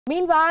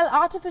Meanwhile,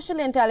 artificial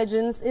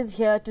intelligence is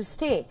here to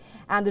stay,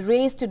 and the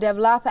race to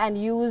develop and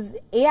use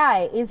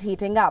AI is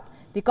heating up.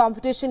 The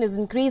competition is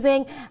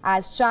increasing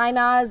as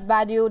China's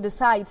Baidu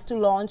decides to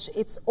launch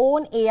its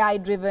own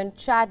AI-driven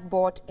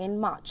chatbot in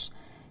March.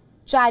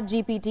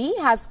 ChatGPT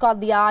has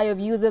caught the eye of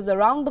users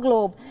around the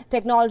globe.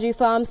 Technology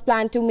firms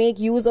plan to make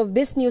use of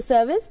this new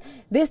service.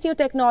 This new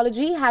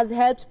technology has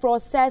helped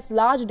process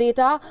large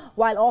data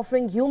while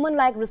offering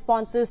human-like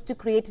responses to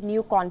create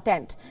new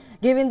content.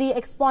 Given the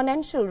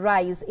exponential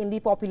rise in the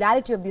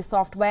popularity of the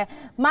software,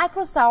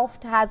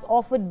 Microsoft has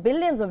offered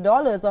billions of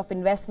dollars of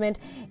investment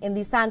in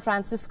the San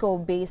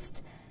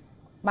Francisco-based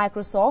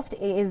Microsoft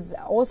is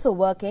also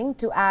working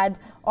to add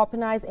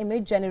OpenAI's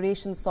image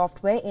generation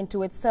software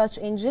into its search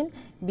engine,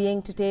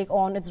 being to take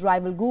on its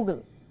rival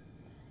Google.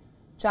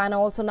 China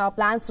also now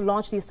plans to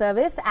launch the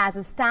service as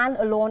a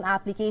standalone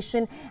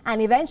application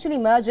and eventually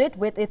merge it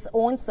with its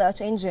own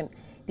search engine.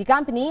 The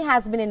company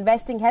has been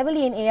investing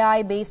heavily in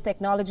AI-based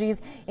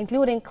technologies,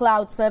 including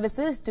cloud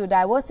services, to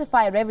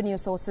diversify revenue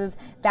sources.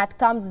 That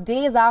comes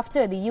days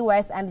after the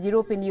US and the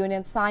European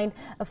Union signed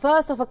a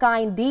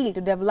first-of-a-kind deal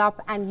to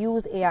develop and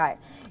use AI.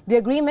 The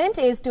agreement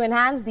is to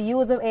enhance the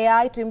use of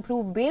AI to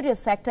improve various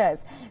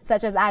sectors,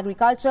 such as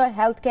agriculture,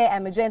 healthcare,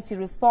 emergency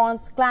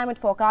response, climate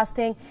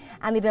forecasting,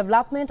 and the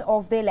development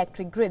of the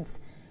electric grids.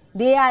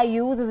 The AI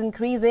use is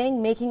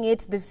increasing, making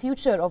it the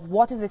future of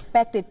what is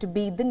expected to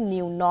be the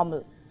new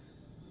normal.